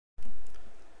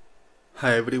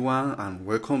Hi everyone and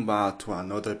welcome back to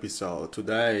another episode.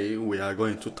 Today we are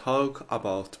going to talk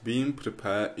about being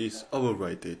prepared is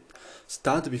overrated.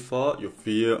 Start before you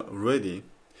feel ready.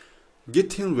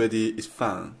 Getting ready is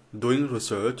fun. Doing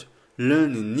research,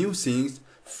 learning new things,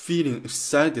 feeling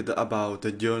excited about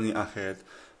the journey ahead.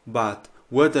 But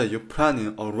whether you're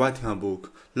planning or writing a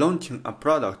book, launching a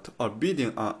product, or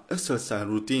building an exercise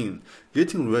routine,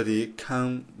 getting ready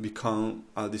can become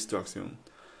a distraction.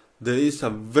 There is a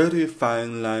very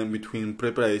fine line between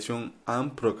preparation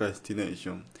and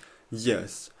procrastination.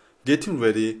 Yes, getting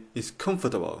ready is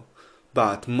comfortable,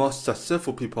 but most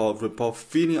successful people report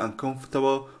feeling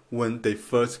uncomfortable when they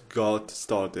first got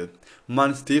started.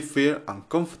 Many still feel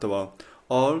uncomfortable,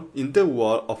 or in the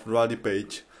word of Roddy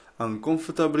Page,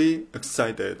 uncomfortably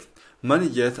excited. Many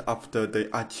years after they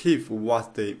achieve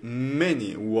what they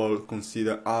many would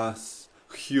consider as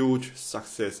huge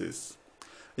successes.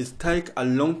 It takes a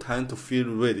long time to feel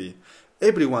ready.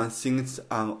 Everyone thinks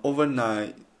an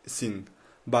overnight thing,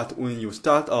 but when you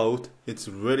start out, it's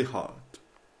really hard.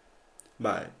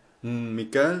 By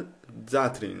Michael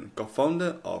Zatrin,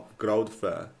 co-founder of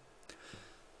Crowdflare.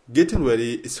 Getting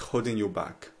ready is holding you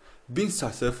back. Being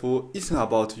successful isn't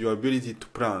about your ability to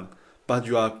plan, but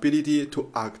your ability to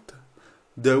act.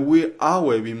 There will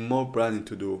always be more planning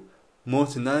to do, more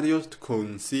scenarios to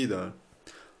consider.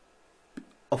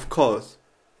 Of course,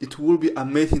 it would be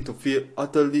amazing to feel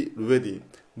utterly ready,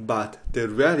 but the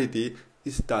reality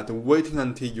is that waiting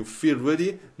until you feel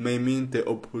ready may mean the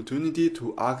opportunity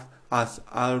to act has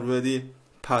already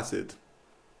passed.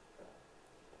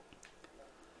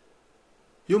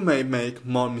 You may make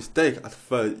more mistakes at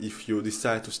first if you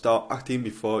decide to start acting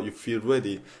before you feel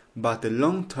ready, but the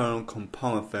long-term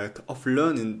compound effect of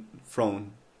learning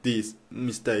from this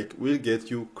mistake will get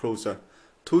you closer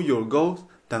to your goals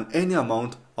than any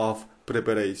amount of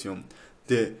preparation.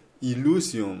 The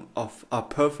illusion of a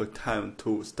perfect time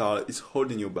to start is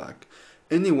holding you back.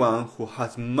 Anyone who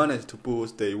has managed to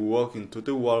put their work into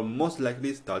the world most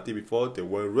likely started before they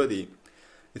were ready.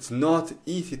 It's not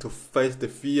easy to face the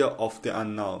fear of the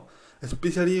unknown,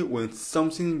 especially when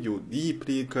something you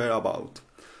deeply care about.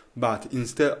 But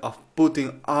instead of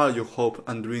putting all your hope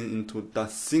and dream into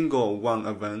that single one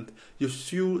event, you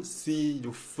should see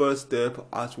your first step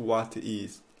as what it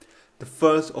is. The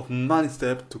first of many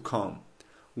steps to come.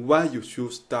 Why you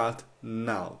should start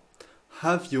now.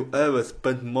 Have you ever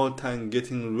spent more time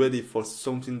getting ready for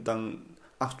something than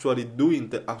actually doing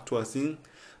the actual thing?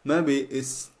 Maybe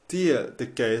it's still the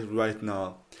case right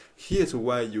now. Here's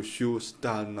why you should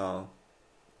start now.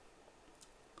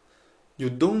 You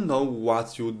don't know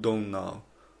what you don't know.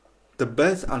 The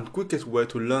best and quickest way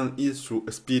to learn is through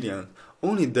experience.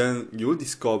 Only then you'll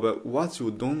discover what you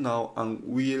don't know and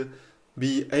will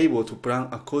be able to plan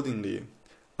accordingly.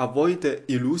 Avoid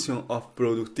the illusion of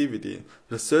productivity.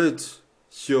 Research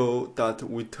shows that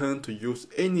we tend to use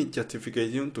any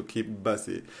justification to keep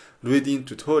busy. Reading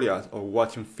tutorials or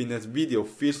watching fitness videos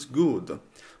feels good,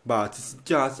 but it's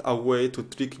just a way to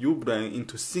trick your brain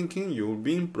into thinking you're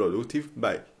being productive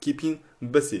by keeping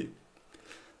busy.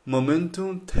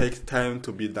 Momentum takes time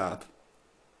to build up.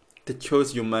 The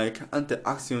choice you make and the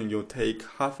action you take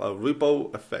have a ripple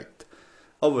effect.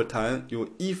 Over time, your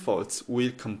efforts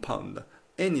will compound.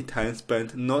 Any time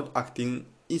spent not acting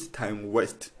is time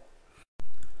wasted.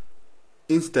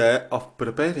 Instead of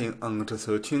preparing and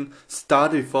researching,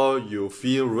 start before you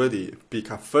feel ready. Pick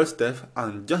a first step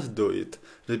and just do it.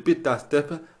 Repeat that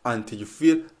step until you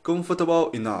feel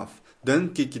comfortable enough.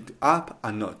 Then kick it up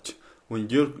a notch. When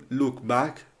you look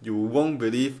back, you won't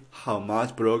believe how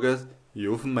much progress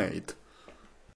you've made.